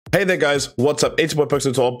Hey there guys, what's up? It's your boy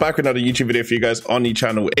Pokestone, back with another YouTube video for you guys on the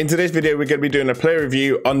channel. In today's video, we're going to be doing a player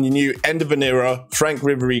review on the new end of an era Franck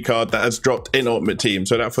Ribery card that has dropped in Ultimate Team.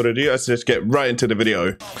 So without further ado, let's just get right into the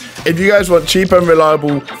video. If you guys want cheap and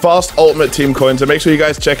reliable, fast Ultimate Team coins, then make sure you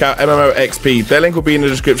guys check out MMO XP. Their link will be in the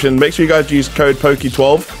description. Make sure you guys use code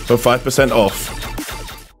POKE12 for 5% off.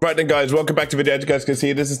 Right then guys, welcome back to the video. As you guys can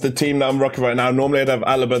see, this is the team that I'm rocking right now. Normally I'd have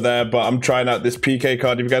Alaba there, but I'm trying out this PK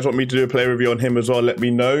card. If you guys want me to do a player review on him as well, let me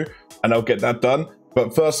know and I'll get that done.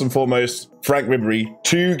 But first and foremost, Franck Ribery,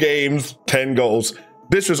 2 games, 10 goals.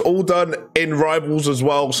 This was all done in Rivals as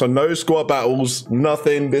well, so no squad battles,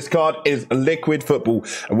 nothing. This card is liquid football.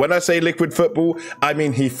 And when I say liquid football, I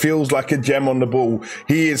mean he feels like a gem on the ball.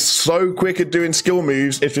 He is so quick at doing skill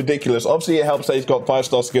moves, it's ridiculous. Obviously it helps that he's got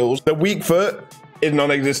 5-star skills. The weak foot is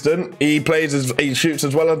non-existent. He shoots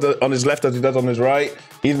as well on his left as he does on his right.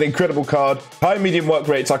 He's an incredible card. High medium work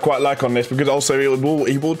rates I quite like on this because also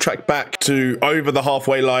he will track back to over the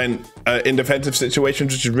halfway line in defensive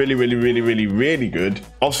situations, which is really good.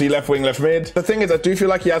 Obviously left wing, left mid. The thing is, I do feel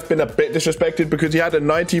like he has been a bit disrespected because he had a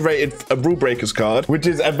 90 rated Rule Breakers card, which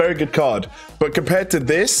is a very good card. But compared to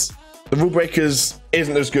this, the Rule Breakers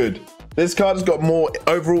isn't as good. This card has got more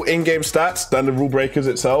overall in-game stats than the Rule Breakers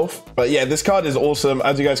itself. But yeah, this card is awesome.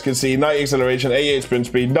 As you guys can see, 90 acceleration, 88 sprint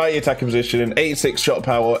speed, 90 attacking position, 86 shot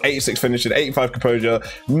power, 86 finishing, 85 composure,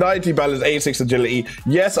 90 balance, 86 agility.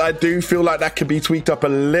 Yes, I do feel like that could be tweaked up a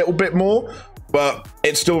little bit more, but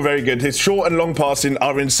it's still very good. His short and long passing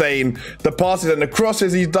are insane. The passes and the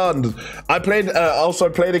crosses he's done. I also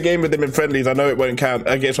played a game with him in friendlies. I know it won't count,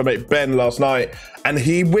 against my mate Ben last night, and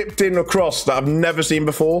he whipped in a cross that I've never seen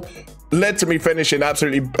before. Led to me finishing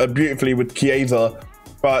absolutely beautifully with Chiesa.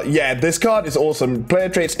 But yeah, this card is awesome. Player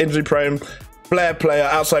traits, injury prone, player,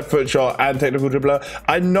 outside foot shot, and technical dribbler.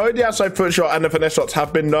 I know the outside foot shot and the finesse shots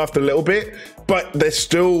have been nerfed a little bit, but they're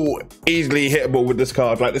still easily hittable with this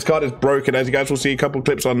card. Like, this card is broken. As you guys will see a couple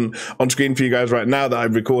clips on screen for you guys right now that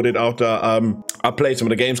I've recorded after I played some of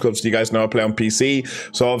the games, because you guys know I play on PC.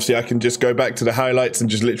 So obviously I can just go back to the highlights and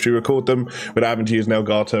just literally record them without having to use an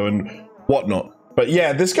Elgato and whatnot. But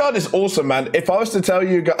yeah, this card is awesome, man. If I was to tell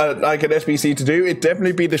you like an SBC to do, it'd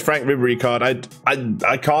definitely be this Franck Ribery card.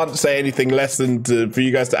 I can't say anything less than for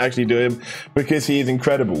you guys to actually do him, because he is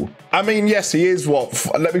incredible. I mean, yes, he is what?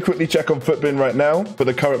 Let me quickly check on Footbin right now for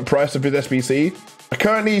the current price of his SBC.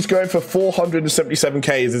 Currently, he's going for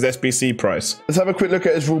 477k is his SBC price. Let's have a quick look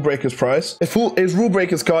at his Rule Breakers price. His Rule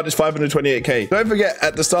Breakers card is 528k. Don't forget,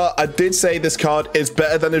 at the start, I did say this card is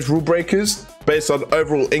better than his Rule Breakers based on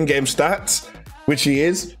overall in-game stats, which he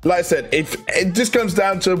is. Like I said, it just comes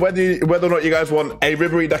down to whether or not you guys want a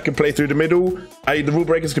Ribery that can play through the middle, the Rule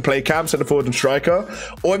Breakers can play cam, center forward and striker,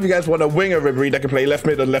 or if you guys want a winger Ribery that can play left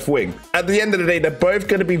mid and left wing. At the end of the day, they're both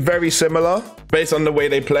going to be very similar based on the way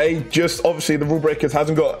they play. Just obviously the Rule Breakers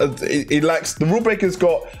hasn't got, the Rule Breakers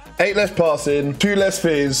got 8 less passing, 2 less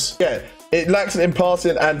fizz. Yeah, it lacks in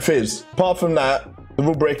passing and fizz. Apart from that, the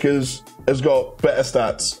Rule Breakers has got better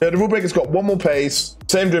stats. The Rule Breaker's got 1 more pace,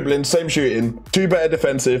 same dribbling, same shooting, 2 better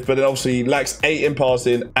defensive, but it obviously lacks 8 in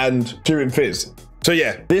passing and 2 in fizz. So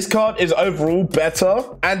yeah, this card is overall better,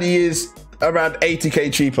 and he is around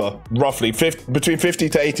 80k cheaper, roughly between 50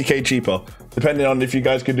 to 80k cheaper, depending on if you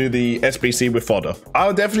guys could do the SBC with fodder.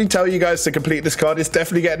 I'll definitely tell you guys to complete this card. It's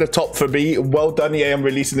definitely getting a top for me. Well done, EA, on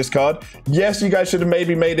releasing this card. Yes, you guys should have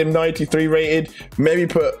maybe made him 93 rated, maybe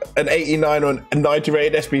put an 89 or a 90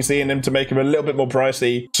 rated SBC in him to make him a little bit more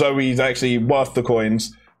pricey, so he's actually worth the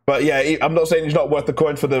coins. But yeah, I'm not saying he's not worth the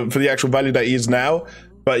coin for the actual value that he is now.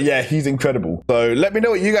 But yeah, he's incredible. So let me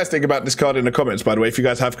know what you guys think about this card in the comments, by the way, if you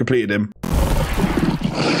guys have completed him.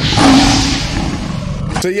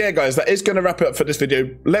 So yeah, guys, that is going to wrap it up for this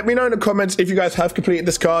video. Let me know in the comments if you guys have completed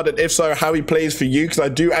this card, and if so, how he plays for you, because I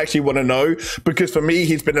do actually want to know, because for me,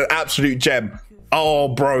 he's been an absolute gem. Oh,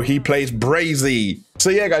 bro, he plays brazy.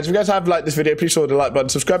 So yeah, guys, if you guys have liked this video, please hit the like button,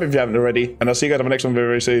 subscribe if you haven't already, and I'll see you guys on the next one very,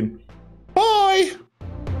 very soon. Bye!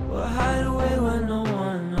 We'll hide away when no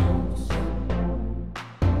one knows.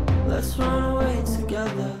 Let's run away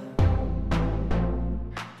together.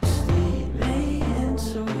 Just lead me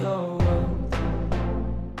into your